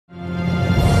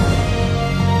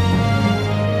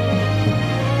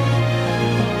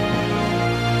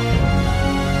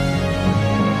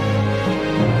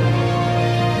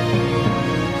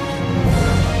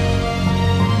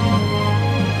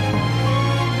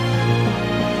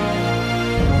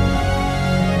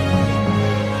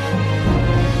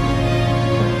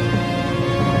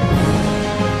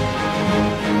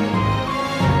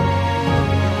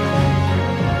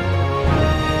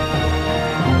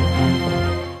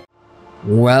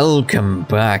Welcome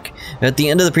back. At the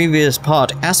end of the previous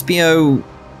part, Aspio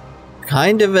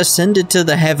kind of ascended to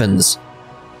the heavens.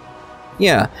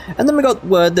 Yeah, and then we got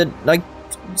word that, like,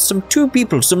 some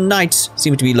knights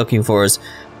seem to be looking for us.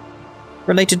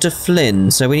 Related to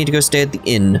Flynn, so we need to go stay at the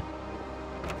inn.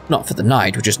 Not for the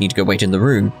night, we just need to go wait in the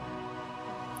room.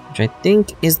 Which I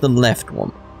think is the left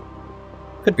one.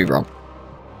 Could be wrong.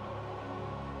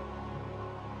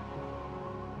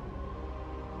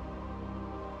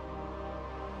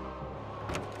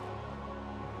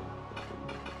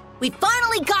 We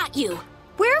finally got you!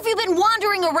 Where have you been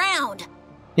wandering around?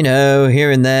 You know, here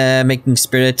and there, making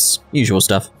spirits, usual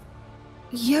stuff.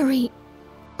 Yuri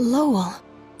Lowell.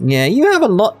 Yeah, you have a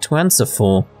lot to answer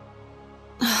for.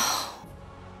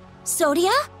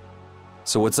 Sodia?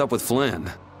 So what's up with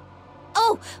Flynn?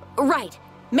 Oh, right.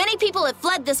 Many people have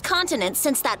fled this continent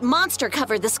since that monster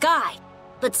covered the sky.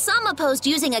 But some opposed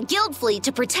using a guild fleet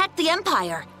to protect the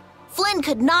Empire. Flynn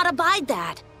could not abide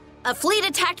that. A fleet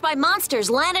attacked by monsters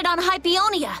landed on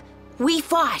Hypeonia. We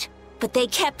fought, but they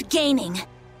kept gaining.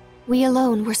 We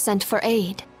alone were sent for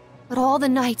aid, but all the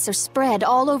knights are spread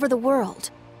all over the world.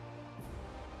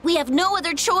 We have no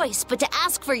other choice but to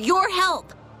ask for your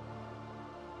help.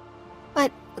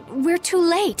 But we're too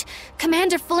late.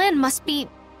 Commander Flynn must be...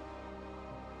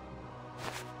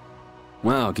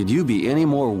 Wow, could you be any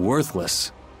more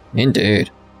worthless?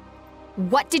 Indeed.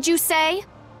 What did you say?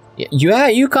 Yeah,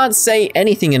 you can't say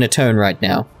anything in a tone right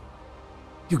now.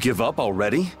 You give up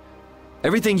already?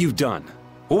 Everything you've done,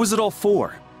 what was it all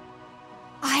for?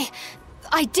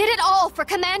 I did it all for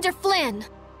Commander Flynn.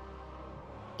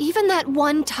 Even that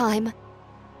one time.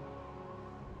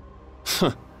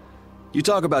 Huh. You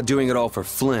talk about doing it all for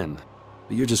Flynn,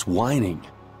 but you're just whining.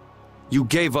 You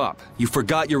gave up. You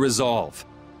forgot your resolve.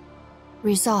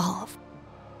 Resolve.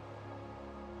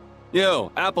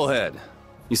 Yo, Applehead.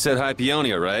 You said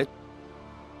Hypeonia, right?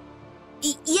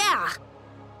 Yeah.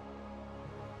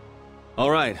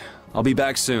 Alright, I'll be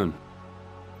back soon.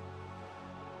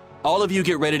 All of you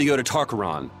get ready to go to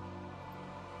Tarkaron.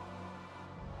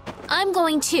 I'm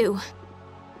going too.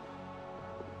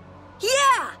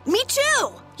 Yeah, me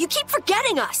too! You keep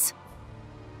forgetting us!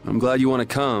 I'm glad you want to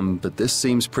come, but this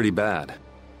seems pretty bad.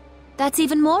 That's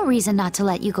even more reason not to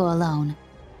let you go alone.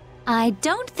 I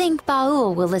don't think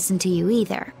Baul will listen to you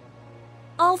either.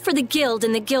 All for the guild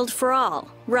and the guild for all,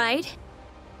 right?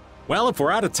 Well, if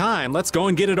we're out of time, let's go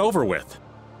and get it over with.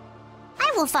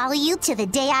 I will follow you to the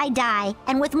day I die,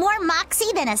 and with more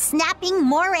moxie than a snapping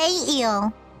moray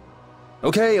eel.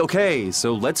 Okay,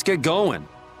 so let's get going.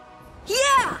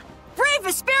 Yeah! Brave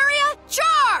Vesperia,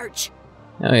 charge!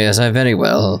 Oh yes, I very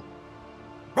well.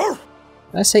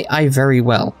 I say I very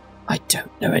well. I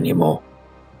don't know anymore.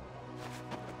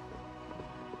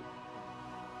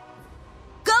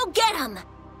 Go get him!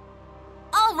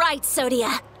 All right,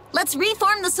 Sodia. Let's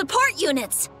reform the support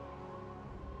units.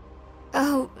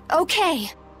 Oh, okay.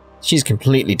 She's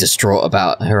completely distraught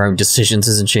about her own decisions,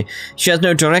 isn't she? She has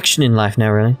no direction in life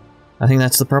now, really. I think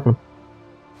that's the problem.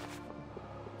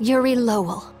 Yuri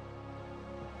Lowell.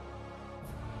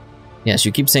 Yes,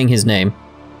 you keep saying his name.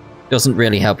 Doesn't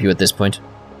really help you at this point.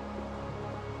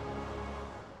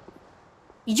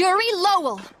 Yuri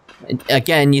Lowell!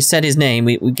 Again, you said his name.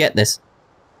 We get this.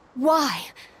 Why?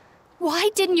 Why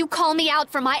didn't you call me out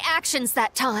for my actions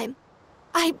that time?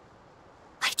 I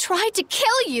tried to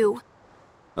kill you!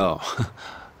 Oh,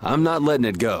 I'm not letting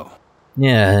it go.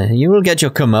 Yeah, you will get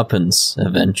your comeuppance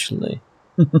eventually.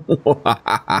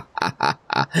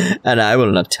 And I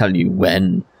will not tell you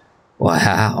when or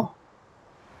how.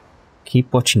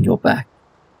 Keep watching your back.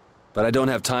 But I don't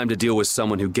have time to deal with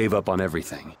someone who gave up on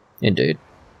everything. Indeed.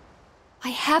 I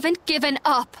haven't given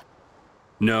up.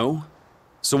 No?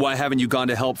 So why haven't you gone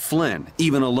to help Flynn,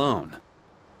 even alone?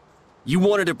 You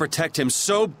wanted to protect him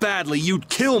so badly you'd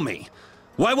kill me.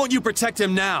 Why won't you protect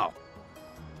him now?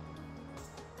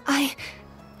 I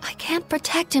can't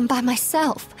protect him by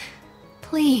myself.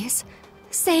 Please,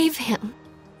 save him.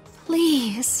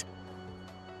 Please.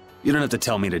 You don't have to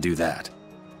tell me to do that.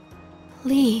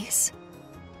 Please.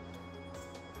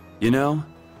 You know,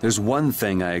 there's one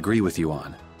thing I agree with you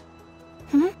on.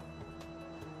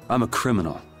 I'm a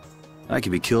criminal. I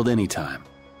can be killed anytime.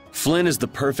 Flynn is the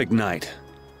perfect knight.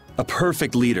 A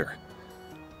perfect leader.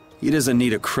 He doesn't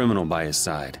need a criminal by his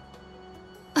side.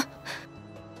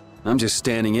 I'm just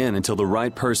standing in until the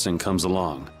right person comes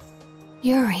along.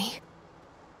 Yuri.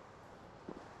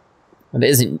 And it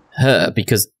isn't her,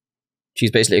 because she's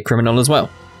basically a criminal as well.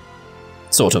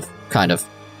 Sort of. Kind of.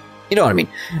 You know what I mean?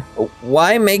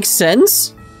 Why makes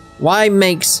sense? Why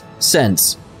makes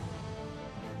sense?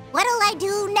 What'll I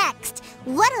do next?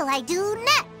 What'll I do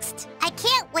next? I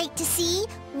can't wait to see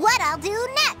what I'll do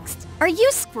next. Are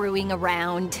you screwing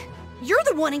around? You're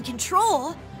the one in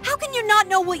control. How can you not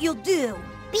know what you'll do?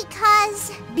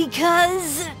 Because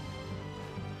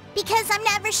I'm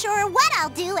never sure what I'll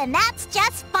do, and that's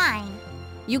just fine.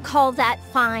 You call that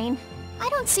fine? I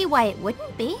don't see why it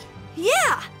wouldn't be.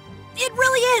 Yeah, it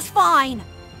really is fine.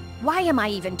 Why am I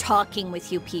even talking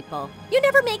with you people? You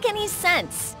never make any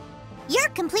sense. You're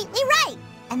completely right,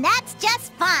 and that's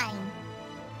just fine.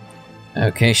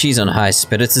 Okay, she's on high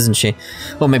spirits, isn't she?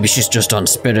 Or maybe she's just on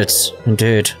spirits.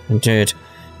 Indeed, indeed.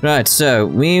 Right, so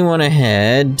we want to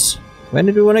head... Where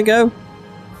did we want to go?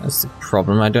 That's the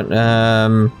problem. I don't...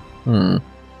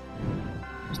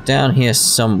 It's down here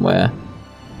somewhere.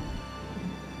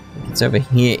 It's over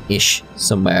here-ish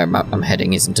somewhere I'm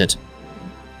heading, isn't it?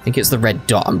 I think it's the red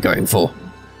dot I'm going for.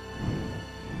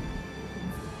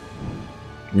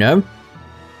 No?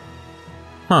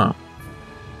 Huh.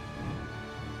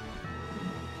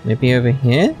 Maybe over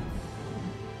here?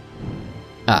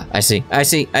 Ah, I see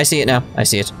it now. I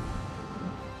see it.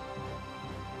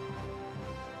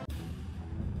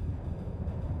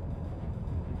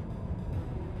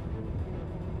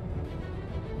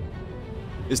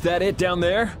 Is that it down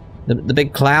there? The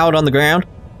big cloud on the ground?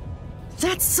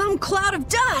 That's some cloud of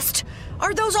dust.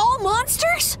 Are those all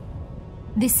monsters?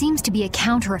 This seems to be a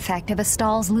counter effect of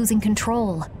Estelle's losing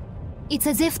control. It's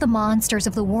as if the monsters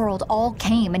of the world all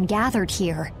came and gathered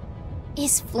here.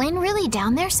 Is Flynn really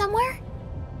down there somewhere?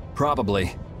 Probably.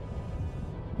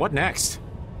 What next?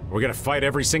 We're gonna fight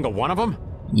every single one of them?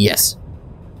 Yes.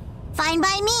 Fine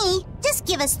by me. Just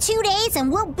give us 2 days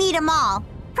and we'll beat them all.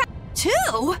 2?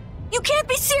 You can't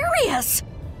be serious!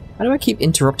 Why do I keep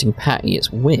interrupting Patty?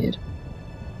 It's weird.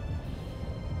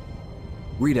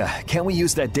 Rita, can't we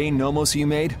use that Dane Nomos you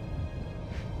made?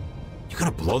 You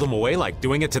gonna blow them away like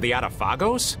doing it to the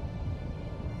Adafagos?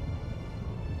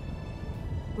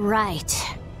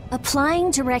 Right.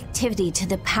 Applying directivity to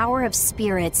the power of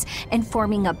spirits and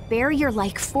forming a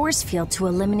barrier-like force field to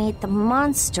eliminate the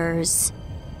monsters.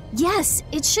 Yes,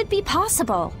 it should be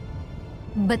possible.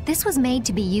 But this was made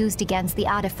to be used against the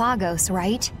Adafagos,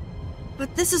 right?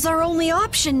 But this is our only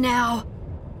option now.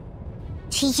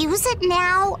 To use it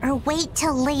now or wait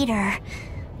till later?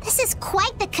 This is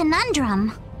quite the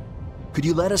conundrum. Could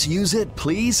you let us use it,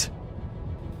 please?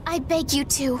 I beg you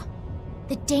to.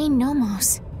 The Dane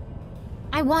Nomos.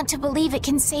 I want to believe it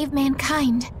can save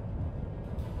mankind.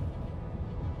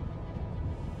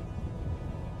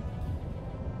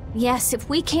 Yes, if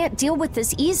we can't deal with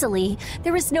this easily,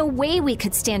 there is no way we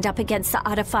could stand up against the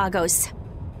Adafagos.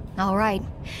 All right,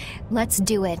 let's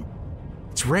do it.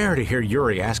 It's rare to hear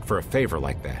Yuri ask for a favor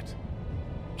like that.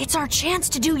 It's our chance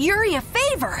to do Yuri a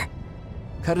favor.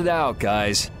 Cut it out,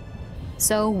 guys.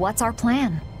 So what's our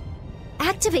plan?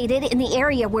 Activate it in the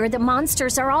area where the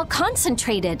monsters are all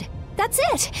concentrated. That's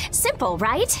it. Simple,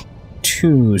 right?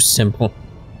 Too simple.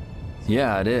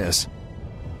 Yeah, it is.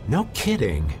 No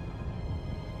kidding.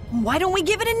 Why don't we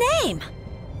give it a name?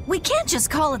 We can't just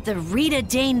call it the Rita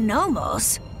Dane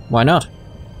Nomos. Why not?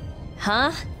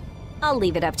 Huh? I'll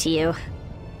leave it up to you.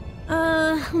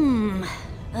 I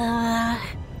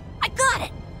got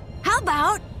it. How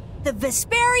about the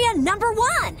Vesperia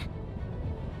 #1?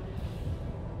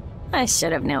 I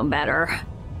should have known better.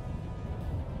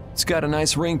 It's got a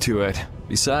nice ring to it.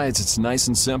 Besides, it's nice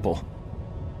and simple.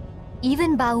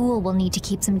 Even Baul will need to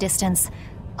keep some distance.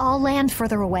 I'll land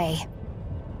further away.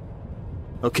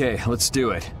 Okay, let's do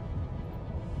it.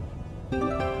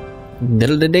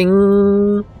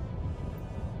 Diddle-ding.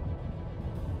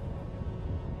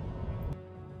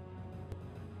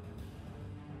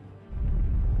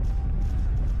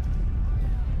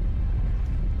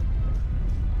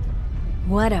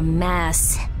 What a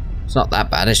mess. It's not that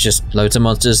bad, it's just loads of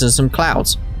monsters and some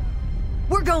clouds.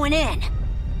 We're going in.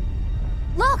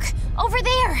 Look! Over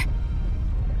there!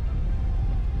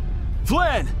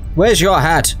 Flynn! Where's your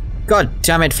hat? God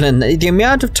damn it, Flynn. The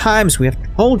amount of times we have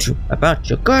told you about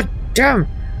your goddamn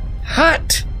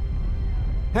hat!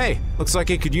 Hey, looks like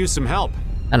it could use some help.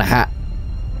 And a hat.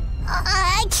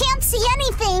 I can't see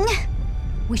anything.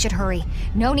 We should hurry.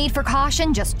 No need for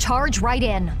caution, just charge right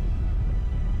in.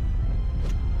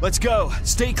 Let's go.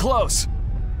 Stay close.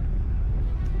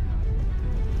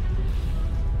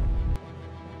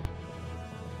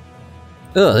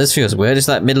 Oh, this feels weird. It's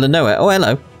like middle of nowhere. Oh,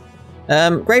 hello.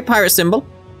 Great pirate symbol.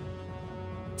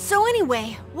 So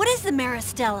anyway, what is the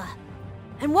Maristella?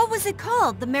 And what was it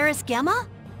called? The Maris Gemma?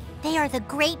 They are the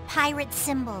great pirate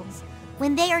symbols.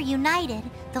 When they are united,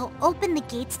 they'll open the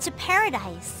gates to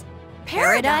paradise.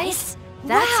 Paradise?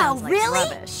 That wow, sounds like really?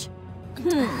 rubbish.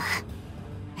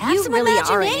 Have You some really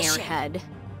are an imagination.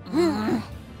 airhead.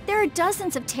 There are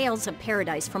dozens of tales of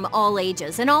paradise from all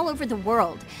ages and all over the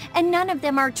world, and none of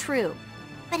them are true.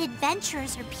 But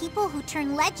adventurers are people who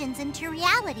turn legends into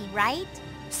reality, right?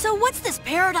 So what's this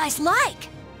paradise like?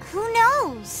 Who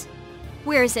knows?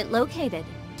 Where is it located?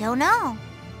 Don't know.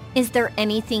 Is there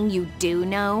anything you do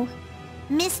know?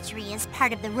 Mystery is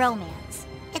part of the romance.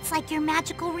 It's like your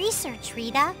magical research,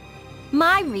 Rita.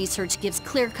 My research gives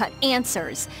clear-cut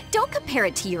answers. Don't compare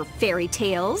it to your fairy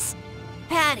tales.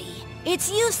 Patty, it's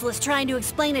useless trying to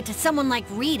explain it to someone like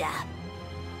Rita.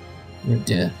 Oh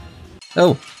dear.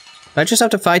 Oh, I just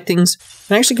have to fight things? I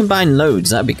can actually combine loads,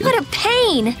 that'd be good. What a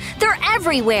pain! They're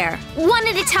everywhere! One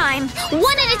at a time!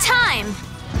 One at a time!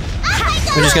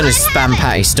 We're just gonna spam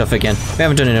Patty stuff again. We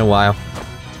haven't done it in a while.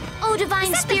 Oh,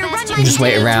 Divine Spear, run We'll just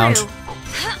wait around.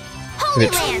 Give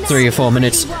it 3 or 4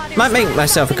 minutes. Might make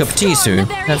myself a cup of tea soon.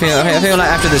 I feel like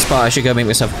after this part I should go make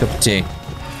myself a cup of tea.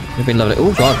 It'd be lovely.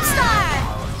 Oh god.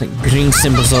 Like green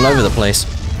symbols all over the place.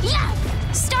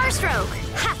 Starstroke!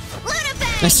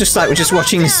 It's just like we're just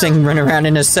watching this thing run around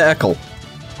in a circle.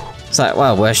 It's like,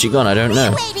 wow, where's she gone? I don't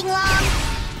know.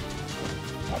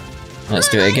 Let's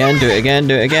do it again, do it again,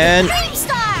 do it again.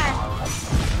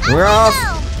 We're off!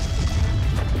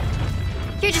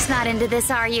 You're just not into this,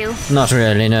 are you? Not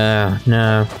really, no,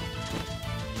 no.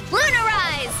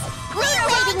 Lunarize!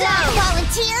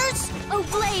 Volunteers? Oh,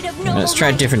 blade of noble Let's try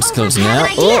light. different skills Overpower now.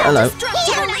 it. Oh, hello.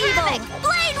 Destructible evil!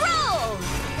 Blade roll!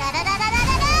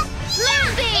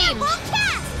 Moonbeam!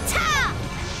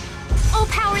 Oh,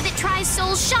 power that tries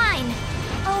souls shine!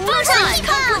 Photon!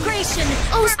 Conflagration!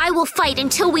 Oh, I will fight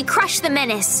until we crush the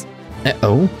menace.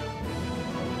 Oh?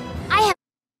 I have.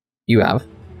 You have.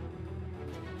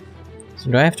 So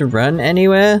do I have to run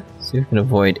anywhere? So you can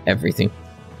avoid everything.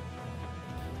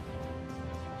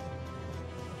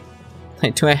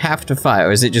 Like, do I have to fight,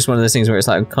 or is it just one of those things where it's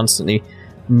like I'm constantly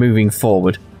moving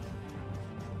forward?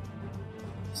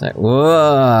 It's like,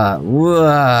 whoa,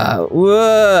 whoa,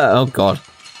 whoa! Oh god.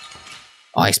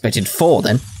 Oh, I expected 4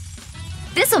 then.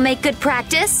 This'll make good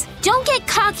practice. Don't get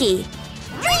cocky.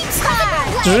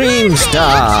 Dreamstar!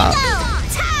 Dreamstar!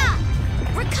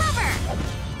 Recover!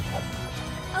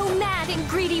 Oh, mad and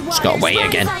greedy waters. It's got away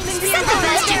again. Is that the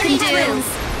best you can do?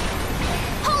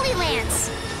 Holy Lance!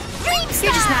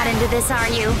 You're just not into this, are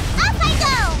you?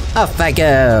 Off I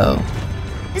go!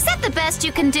 Is that the best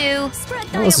you can do?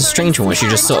 That was a strange one where she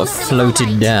just sort of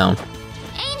floated down.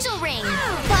 Angel ring.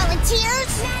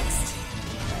 Volunteers? Next.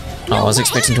 Oh, I was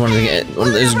expecting one to get one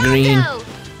of those green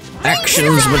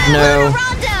actions, but no.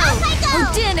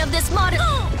 Oh, din of this modern.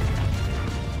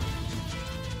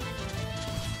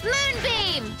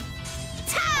 Moonbeam.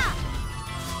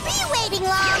 Be waiting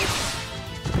long.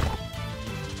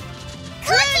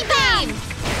 Moonbeam.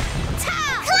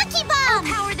 Clucky bomb!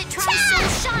 Power that tries to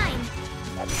shine.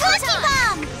 Clucky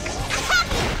bomb!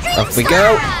 Off we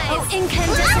go. Oh,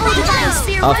 incandescent divine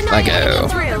sphere. Off I go.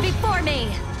 Through before me.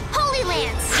 Holy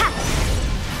Lance.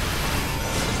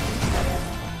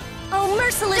 Oh,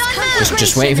 merciless.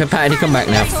 Just waiting for Patty to come back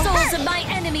now. Souls of my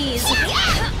enemies.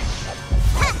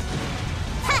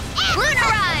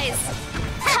 Lunarize.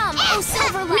 Come, oh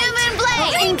silver light. New moon blade.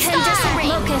 Oh, incandescent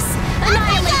locus.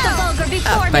 Annihilate the vulgar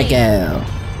before Up I me. go.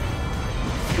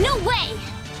 No way.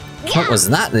 What was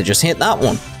that? They just hit that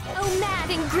one. Oh, mad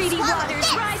and greedy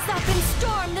waters, rise up and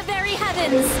storm the very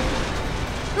heavens.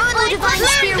 Moonlight divine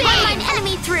spear, run mine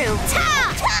enemy through.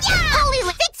 Holy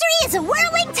victory is a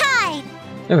whirling tide!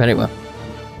 Oh, very well.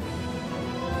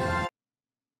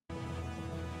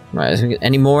 Right, so we get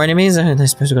any more enemies? I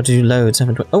suppose we've got to do loads,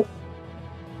 haven't we? Oh!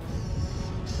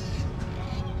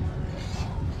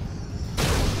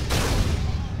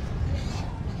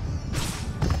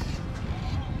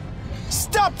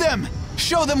 Stop them!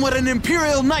 Show them what an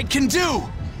Imperial Knight can do!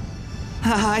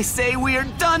 I say we are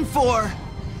done for!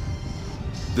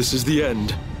 This is the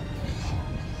end.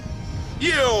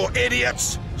 You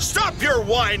idiots! Stop your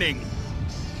whining!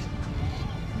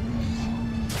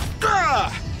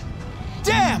 Gah!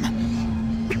 Damn!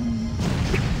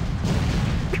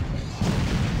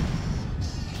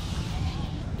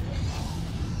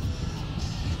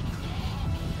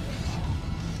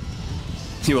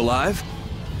 You alive?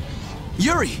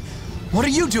 Yuri, what are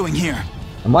you doing here?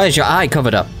 And why is your eye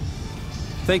covered up?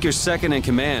 Thank your second in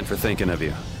command for thinking of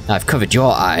you. I've covered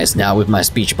your eyes now with my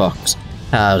speech box.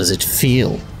 How does it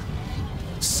feel?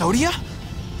 Sodia?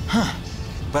 Huh.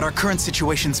 But our current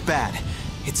situation's bad.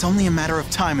 It's only a matter of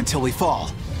time until we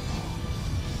fall.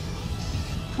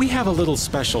 We have a little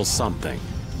special something.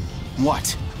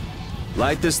 What?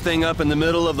 Light this thing up in the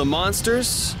middle of the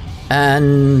monsters,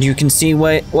 And you can see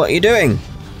what you're doing.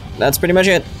 That's pretty much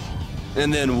it.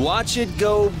 and then watch it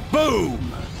go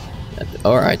boom!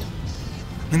 Alright.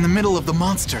 in the middle of the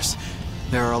monsters.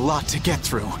 There are a lot to get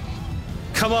through.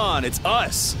 Come on, it's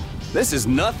us. This is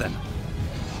nothing.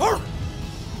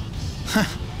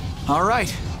 All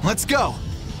right, let's go.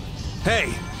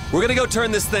 Hey, we're gonna go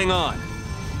turn this thing on.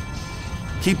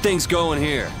 Keep things going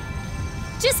here.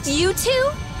 Just you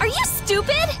two? Are you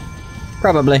stupid?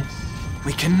 Probably.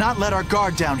 We cannot let our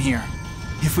guard down here.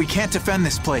 If we can't defend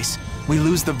this place, we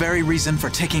lose the very reason for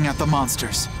taking out the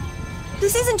monsters.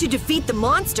 This isn't to defeat the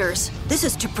monsters. This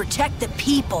is to protect the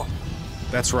people.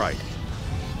 That's right.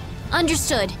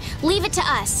 Understood. Leave it to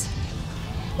us.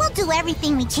 We'll do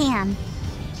everything we can.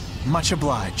 Much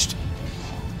obliged.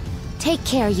 Take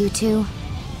care, you two.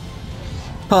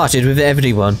 Partied with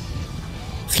everyone.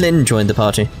 Flynn joined the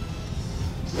party.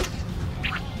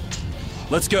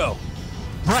 Let's go.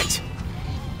 Right.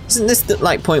 Isn't this the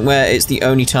like point where it's the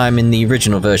only time in the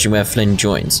original version where Flynn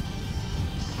joins?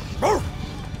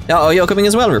 Oh, you're coming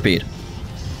as well, Repeat.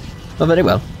 Oh, very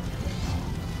well.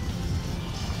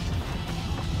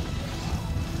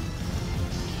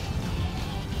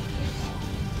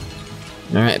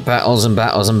 Alright, battles and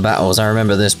battles and battles. I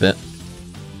remember this bit.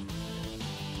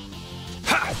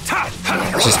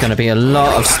 It's just gonna be a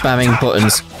lot of spamming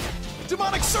buttons.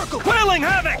 Demonic circle. Wailing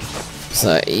havoc.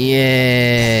 So,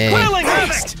 yeah. Wailing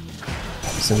havoc.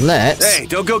 So let's... Hey,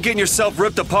 don't go getting yourself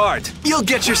ripped apart. You'll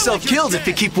get yourself killed if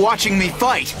you keep watching me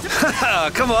fight.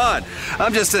 Come on.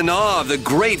 I'm just in awe of the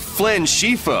great Flynn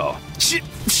Shifo.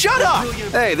 Shut up!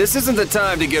 Hey, this isn't the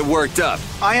time to get worked up.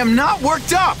 I am not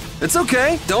worked up! It's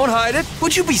okay. Don't hide it.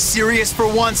 Would you be serious for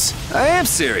once? I am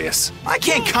serious. I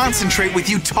can't concentrate with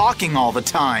you talking all the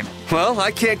time. Well,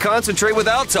 I can't concentrate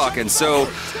without talking, so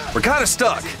we're kind of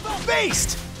stuck.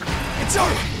 Based! It's over.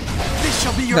 This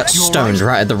shall be your... Got stoned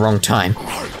right at the wrong time.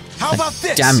 How about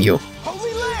this? Damn you.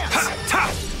 Holy Lance!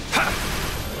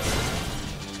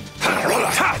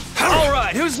 All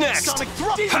right, who's next? Sonic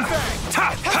Thrust! Demon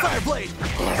Fang! Hellfire Blade!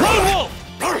 Lone Wolf!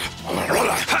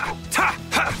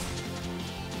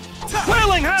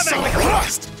 Wailing havoc! Sonic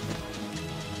Thrust!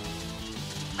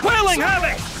 Wailing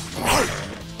havoc!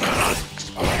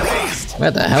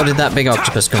 Where the hell did that big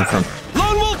octopus come from?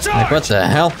 Lone Wolf charge! Like, what the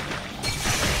hell?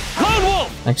 Lone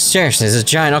Wolf! Like, seriously, there's a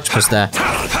giant octopus there.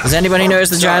 Does anybody notice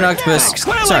the giant octopus?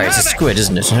 Sorry, it's a squid,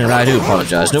 isn't it? And I do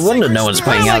apologize. No wonder no one's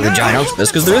pointing out the giant octopus,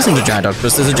 because there isn't a giant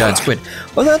octopus, there's a giant squid.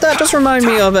 Although that does remind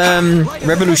me of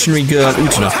Revolutionary Girl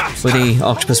Utena, where the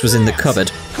octopus was in the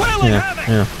cupboard.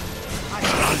 Yeah.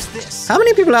 How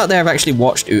many people out there have actually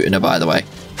watched Utena, by the way?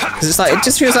 Because it's like, it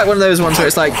just feels like one of those ones where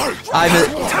it's like, either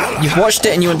you've watched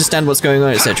it and you understand what's going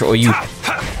on, etc., or you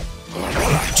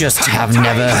just have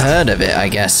never heard of it, I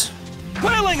guess.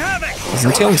 Because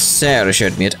until Sarah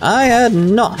showed me it, I had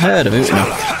not heard of Utena.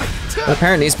 But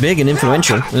apparently it's big and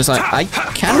influential. And it's like, I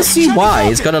can see why.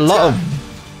 It's got a lot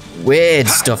of weird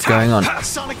stuff going on.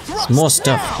 There's more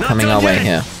stuff coming our way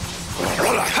here.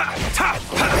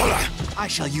 I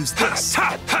shall use this.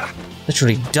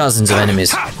 Literally dozens of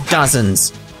enemies.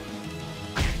 Dozens.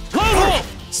 Lone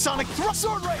Wolf! Sonic Thrust!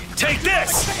 Sword Rain! Take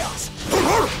this!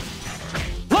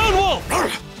 Lone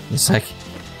Wolf! It's like,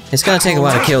 it's gonna take a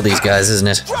while to kill these guys, isn't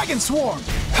it? Dragon Swarm!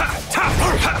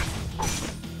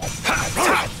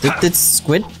 Did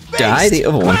Squid die? The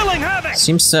other one?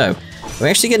 Seems so. Are we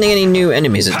actually getting any new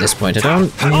enemies at this point? I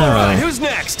don't know. Alright, who's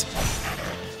next?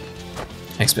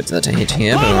 I expected that to hit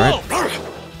here, but alright.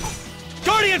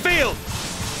 Guardian Field!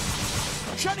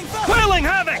 Wailing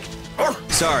havoc!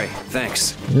 Sorry,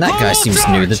 thanks. And that guy seems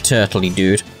new, the turtley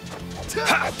dude.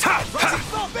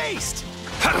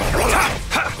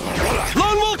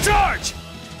 Lone Wolf charge!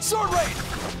 Sword Rain!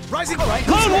 Rising Light!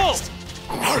 Lone Wolf!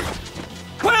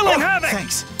 Wailing havoc!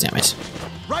 Thanks. Damn it.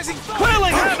 Rising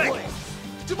Wailing havoc!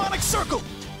 Demonic Circle!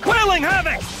 Wailing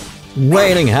havoc!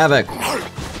 Wailing havoc!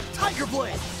 Tiger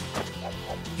Blade!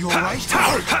 You alright?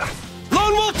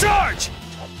 Lone Wolf charge!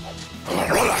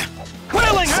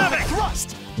 Wailing havoc!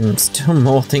 Thrust! Still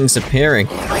more things appearing.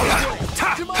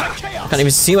 I can't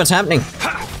even see what's happening.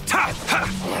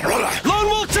 Lone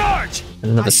Wolf charge!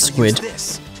 And another squid.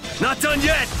 Not done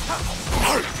yet!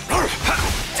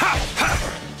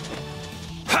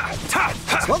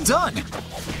 Well done! There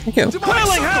you go.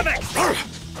 Wailing havoc!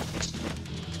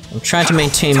 I'm trying to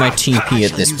maintain my TP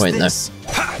at this point, though.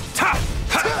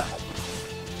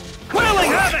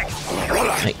 Wailing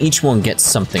havoc! Like, each one gets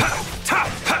something.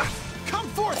 Come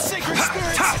forth, sacred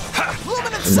spirits!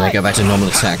 And then I go back to normal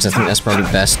attacks. I think that's probably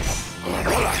best.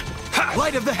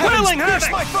 Light of the heavens, Wailing pierce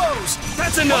havoc! my foes!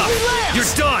 That's enough! You're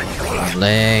done!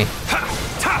 Lovely.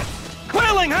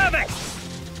 Wailing havoc!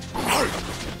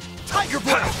 Tiger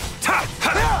Blade!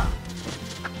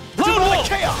 Lone Wolf!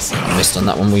 Chaos! Missed on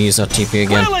that one. We use our TP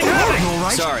again. Wailing havoc! You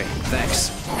alright? Sorry, thanks.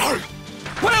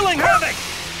 Wailing Havoc!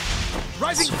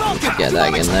 Rising Falcon! Get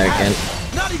that in there again.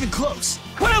 Not even close.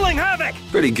 Wailing Havoc!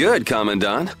 Pretty good,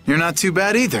 Commandant. You're not too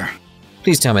bad either.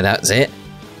 Please tell me that was it.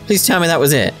 Please tell me that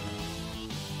was it.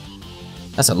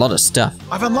 That's a lot of stuff.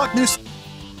 I've unlocked new...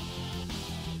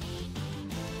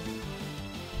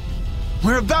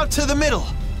 We're about to the middle.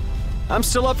 I'm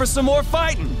still up for some more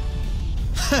fighting.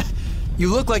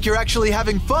 You look like you're actually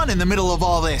having fun in the middle of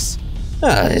all this.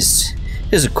 This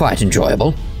is quite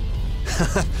enjoyable.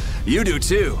 You do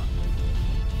too.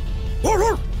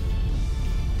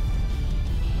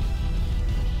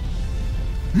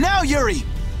 Now, Yuri!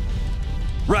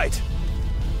 Right.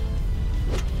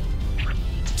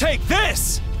 Take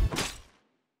this!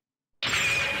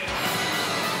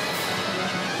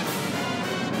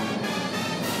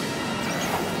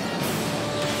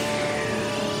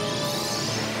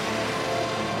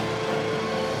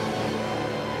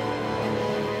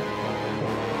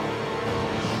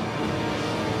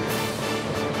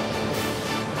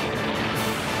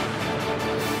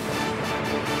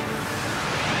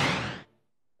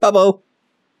 Bubble.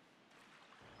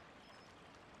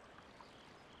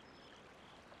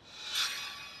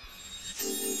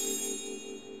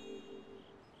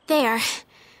 There.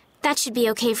 That should be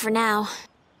okay for now.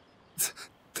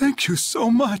 Thank you so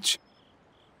much.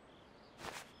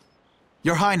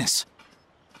 Your Highness.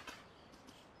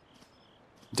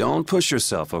 Don't push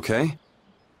yourself, okay?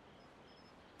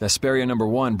 Vesperia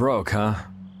 #1 broke, huh?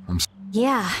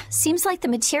 Yeah, seems like the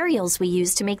materials we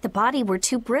used to make the body were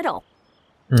too brittle.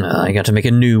 I got to make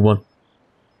a new one.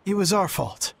 It was our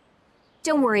fault.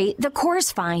 Don't worry, the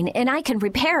core's fine, and I can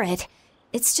repair it.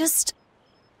 It's just...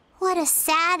 What a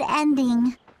sad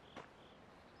ending.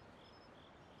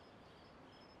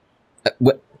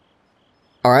 What?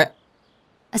 Alright.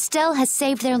 Estelle has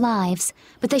saved their lives,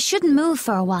 but they shouldn't move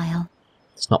for a while.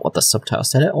 It's not what the subtitle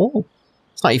said at all.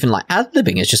 It's not even like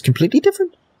ad-libbing, it's just completely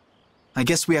different. I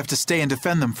guess we have to stay and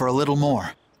defend them for a little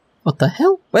more. What the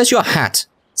hell? Where's your hat?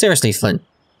 Seriously, Flynn.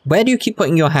 Where do you keep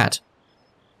putting your hat?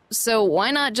 So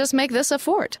why not just make this a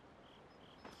fort?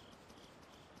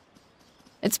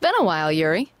 It's been a while,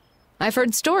 Yuri. I've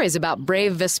heard stories about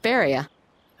brave Vesperia.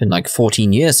 Been like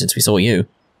 14 years since we saw you.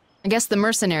 I guess the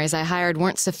mercenaries I hired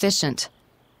weren't sufficient.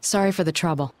 Sorry for the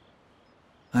trouble.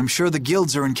 I'm sure the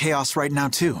guilds are in chaos right now,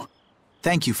 too.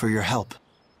 Thank you for your help.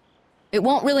 It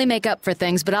won't really make up for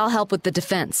things, but I'll help with the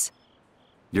defense.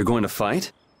 You're going to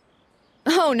fight?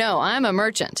 Oh no, I'm a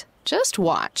merchant. Just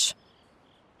watch.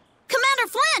 Commander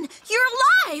Flynn, you're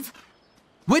alive!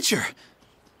 Witcher!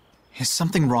 Is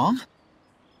something wrong?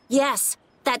 Yes,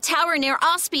 that tower near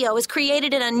Ospio has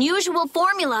created an unusual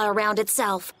formula around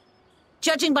itself.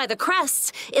 Judging by the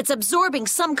crests, it's absorbing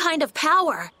some kind of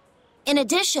power. In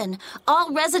addition,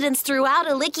 all residents throughout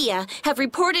Ilikia have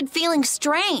reported feeling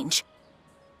strange.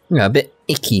 Yeah, a bit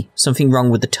icky. Something wrong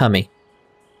with the tummy.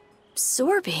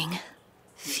 Absorbing?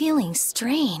 Feeling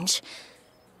strange?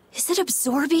 Is it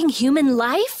absorbing human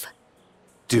life?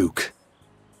 Duke.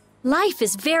 Life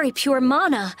is very pure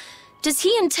mana. Does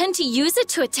he intend to use it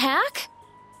to attack?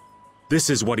 This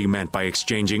is what he meant by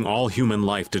exchanging all human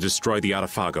life to destroy the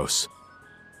Autophagos.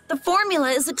 The formula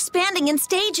is expanding in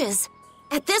stages.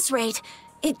 At this rate,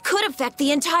 it could affect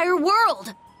the entire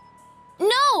world.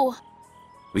 No!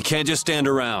 We can't just stand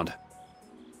around.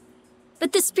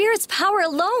 But the spirit's power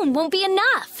alone won't be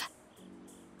enough.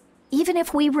 Even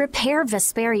if we repair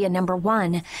Vesperia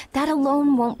 #1, that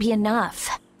alone won't be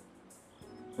enough.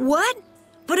 What?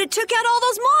 But it took out all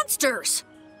those monsters!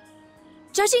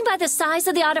 Judging by the size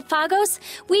of the Autophagos,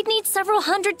 we'd need several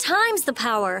hundred times the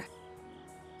power.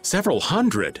 Several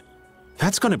hundred?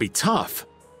 That's gonna be tough.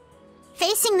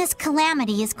 Facing this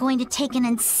calamity is going to take an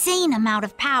insane amount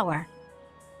of power.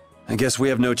 I guess we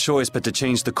have no choice but to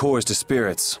change the cores to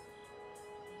spirits.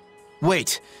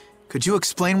 Wait, could you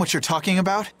explain what you're talking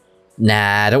about?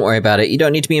 Nah, don't worry about it. You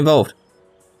don't need to be involved.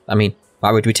 I mean,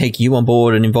 why would we take you on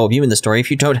board and involve you in the story if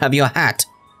you don't have your hat?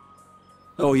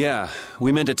 Oh yeah,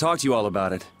 we meant to talk to you all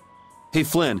about it. Hey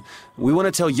Flynn, we want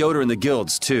to tell Yoder and the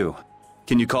guilds too.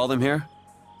 Can you call them here?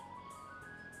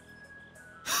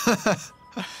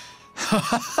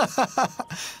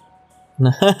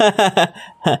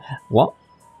 What?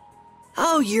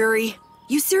 Oh, Yuri.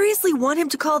 You seriously want him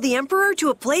to call the Emperor to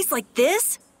a place like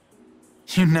this?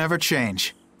 You never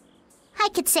change. I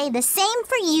could say the same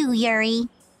for you, Yuri.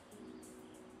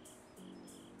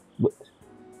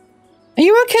 Are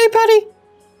you okay, buddy?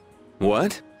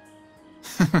 What?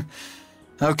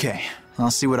 Okay,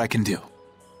 I'll see what I can do.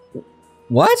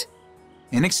 What?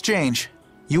 In exchange,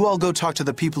 you all go talk to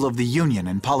the people of the Union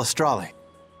in Palestrale.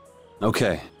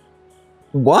 Okay.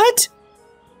 What?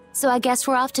 So I guess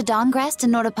we're off to Dawngrest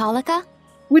and Nordopolica?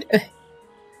 What?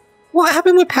 What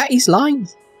happened with Patty's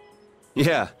lines?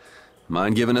 Yeah.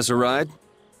 Mind giving us a ride?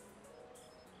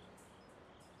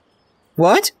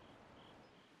 What?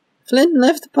 Flynn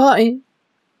left the party.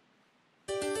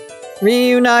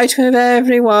 Reunite with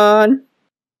everyone.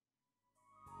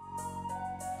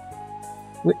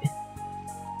 Wait.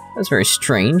 That's very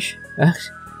strange.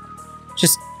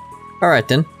 Just... Alright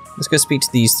then. Let's go speak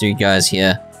to these three guys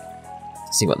here.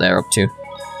 See what they're up to.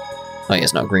 Oh yeah,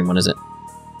 it's not a green one, is it?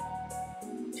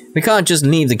 We can't just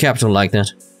leave the capital like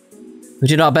that. We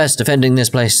did our best defending this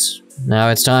place. Now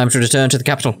it's time to return to the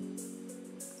capital.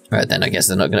 Alright then, I guess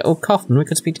they're not gonna... Oh, Kaufman. We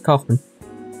could speak to Kaufman.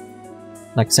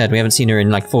 Like I said, we haven't seen her in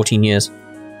like 14 years.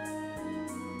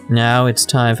 Now it's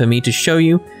time for me to show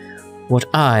you what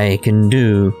I can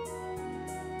do.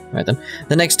 Right then.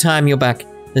 The next time you're back,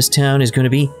 this town is going to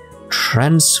be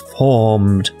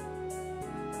transformed.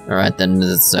 Alright then,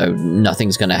 so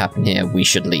nothing's going to happen here. We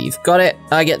should leave. Got it.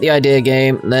 I get the idea,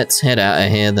 game. Let's head out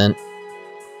of here then.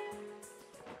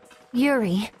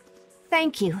 Yuri,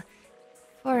 thank you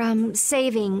for,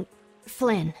 saving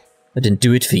Flynn. I didn't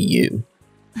do it for you.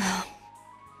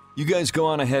 You guys go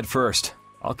on ahead first.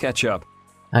 I'll catch up.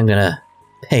 I'm gonna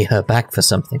pay her back for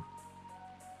something.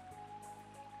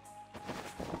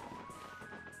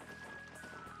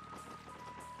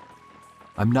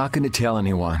 I'm not going to tell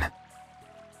anyone.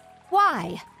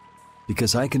 Why?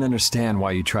 Because I can understand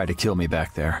why you tried to kill me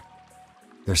back there.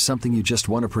 There's something you just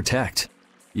want to protect,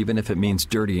 even if it means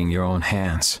dirtying your own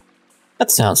hands.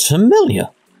 That sounds familiar.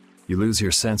 You lose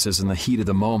your senses in the heat of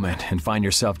the moment and find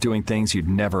yourself doing things you'd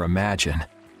never imagine.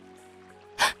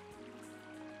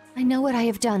 I know what I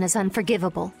have done is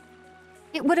unforgivable.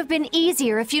 It would have been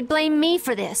easier if you'd blame me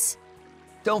for this.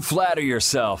 Don't flatter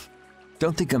yourself.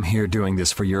 Don't think I'm here doing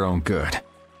this for your own good.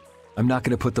 I'm not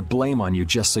going to put the blame on you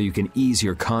just so you can ease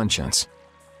your conscience.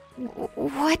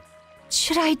 What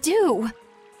should I do?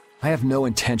 I have no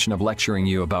intention of lecturing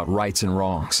you about rights and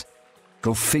wrongs.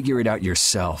 Go figure it out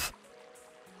yourself.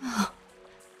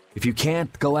 If you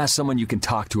can't, go ask someone you can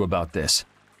talk to about this,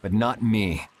 but not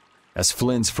me. As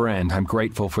Flynn's friend, I'm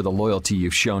grateful for the loyalty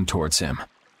you've shown towards him.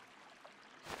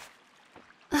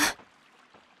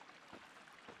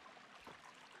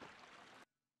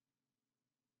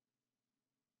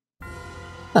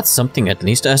 That's something at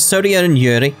least. Sodia and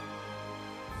Yuri.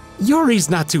 Yuri's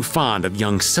not too fond of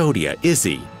young Sodia, is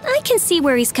he? I can see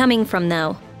where he's coming from,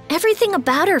 though. Everything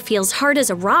about her feels hard as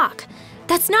a rock.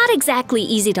 That's not exactly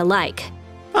easy to like.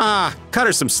 Ah, cut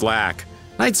her some slack.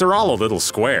 Knights are all a little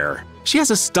square. She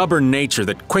has a stubborn nature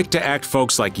that quick-to-act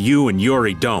folks like you and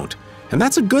Yuri don't, and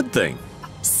that's a good thing.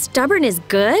 Stubborn is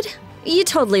good? You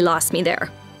totally lost me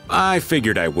there. I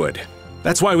figured I would.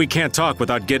 That's why we can't talk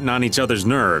without getting on each other's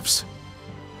nerves.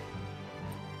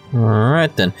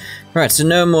 Alright then. Right, so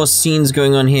no more scenes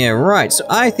going on here. Right, so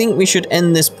I think we should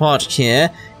end this part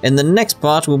here. In the next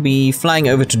part, we'll be flying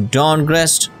over to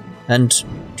Dawngrest and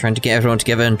trying to get everyone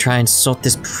together and try and sort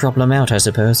this problem out, I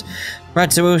suppose.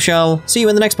 Right, so we shall see you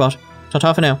in the next part.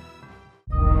 Ta-ta for now.